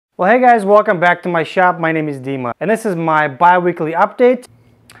Well, hey guys, welcome back to my shop. My name is Dema, and this is my bi-weekly update.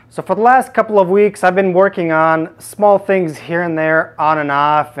 So for the last couple of weeks, I've been working on small things here and there, on and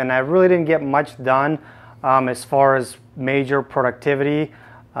off, and I really didn't get much done as far as major productivity.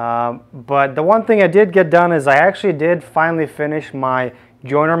 But the one thing I did get done is I actually did finally finish my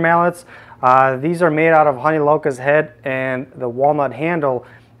joiner mallets. These are made out of honey locust head and the walnut handle,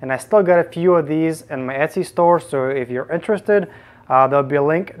 and I still got a few of these in my Etsy store, so if you're interested, there'll be a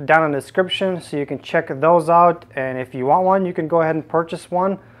link down in the description so you can check those out, and if you want one, you can go ahead and purchase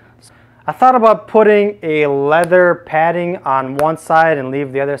one. I thought about putting a leather padding on one side and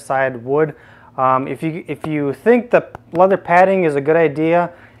leave the other side wood. If you think the leather padding is a good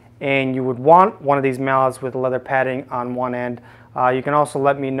idea and you would want one of these mallets with leather padding on one end, you can also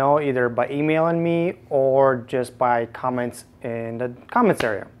let me know either by emailing me or just by comments in the comments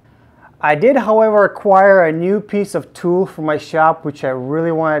area. I did, however, acquire a new piece of tool for my shop, which I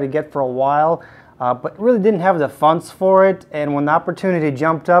really wanted to get for a while, but really didn't have the funds for it. And when the opportunity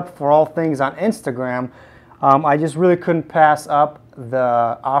jumped up for all things on Instagram, I just really couldn't pass up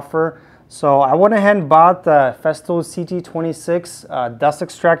the offer. So I went ahead and bought the Festool CT26 dust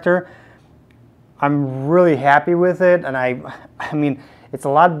extractor. I'm really happy with it, and I mean, it's a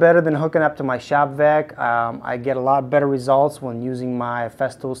lot better than hooking up to my shop vac. I get a lot better results when using my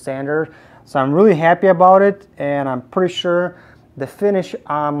Festool sander. So I'm really happy about it, and I'm pretty sure the finish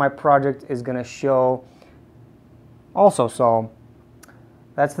on my project is going to show also. So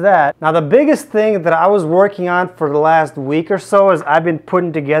that's that. Now the biggest thing that I was working on for the last week or so is I've been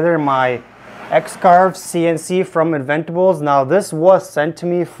putting together my XCarve CNC from Inventables. Now this was sent to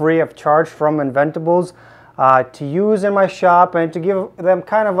me free of charge from Inventables to use in my shop and to give them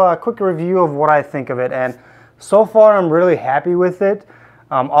kind of a quick review of what I think of it. And so far I'm really happy with it.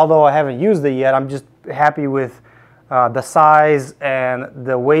 Although I haven't used it yet, I'm just happy with the size and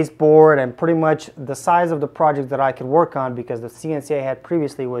the waste board and pretty much the size of the project that I could work on, because the CNC I had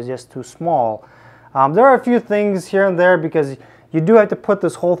previously was just too small. There are a few things here and there because you do have to put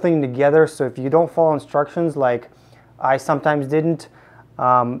this whole thing together, so if you don't follow instructions like I sometimes didn't,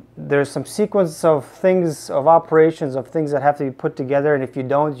 there's some sequence of things, of operations, of things that have to be put together, and if you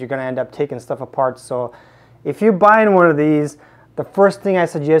don't, you're going to end up taking stuff apart. So if you're buying one of these, the first thing I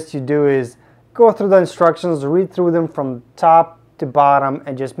suggest you do is go through the instructions, read through them from top to bottom,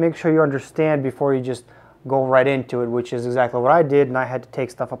 and just make sure you understand before you just go right into it, which is exactly what I did, and I had to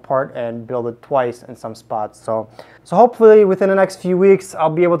take stuff apart and build it twice in some spots. So hopefully within the next few weeks I'll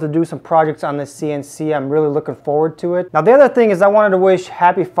be able to do some projects on this CNC. I'm really looking forward to it. Now the other thing is I wanted to wish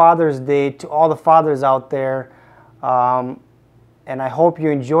Happy Father's Day to all the fathers out there, and I hope you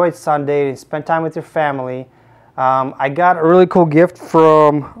enjoyed Sunday and spent time with your family. I got a really cool gift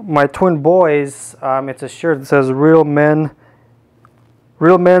from my twin boys. It's a shirt that says Real Men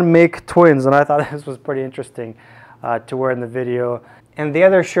Make Twins, and I thought this was pretty interesting to wear in the video. And the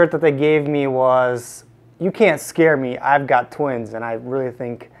other shirt that they gave me was, "You can't scare me, I've got twins," and I really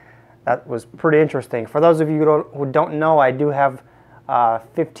think that was pretty interesting. For those of you who don't know, I do have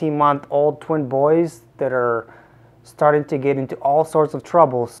 15-month-old twin boys that are starting to get into all sorts of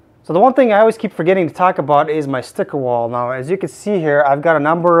troubles. So the one thing I always keep forgetting to talk about is my sticker wall. Now, as you can see here, I've got a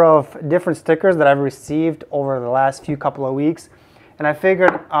number of different stickers that I've received over the last couple of weeks. And I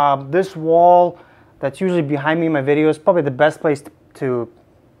figured this wall that's usually behind me in my video is probably the best place to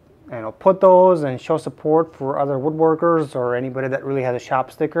put those and show support for other woodworkers or anybody that really has a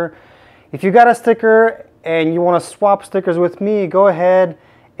shop sticker. If you got a sticker and you want to swap stickers with me, go ahead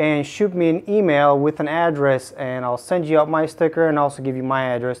and shoot me an email with an address, and I'll send you out my sticker and also give you my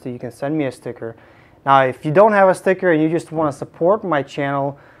address so you can send me a sticker. Now, if you don't have a sticker and you just want to support my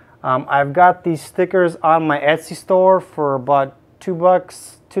channel, I've got these stickers on my Etsy store for about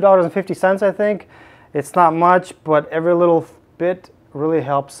 $2.50, I think. It's not much, but every little bit really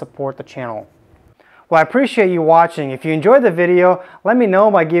helps support the channel. Well, I appreciate you watching. If you enjoyed the video, let me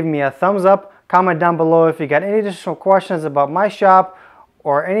know by giving me a thumbs up. Comment down below if you got any additional questions about my shop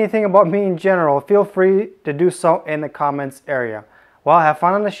or anything about me in general. Feel free to do so in the comments area. Well, have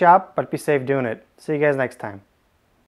fun in the shop, but be safe doing it. See you guys next time.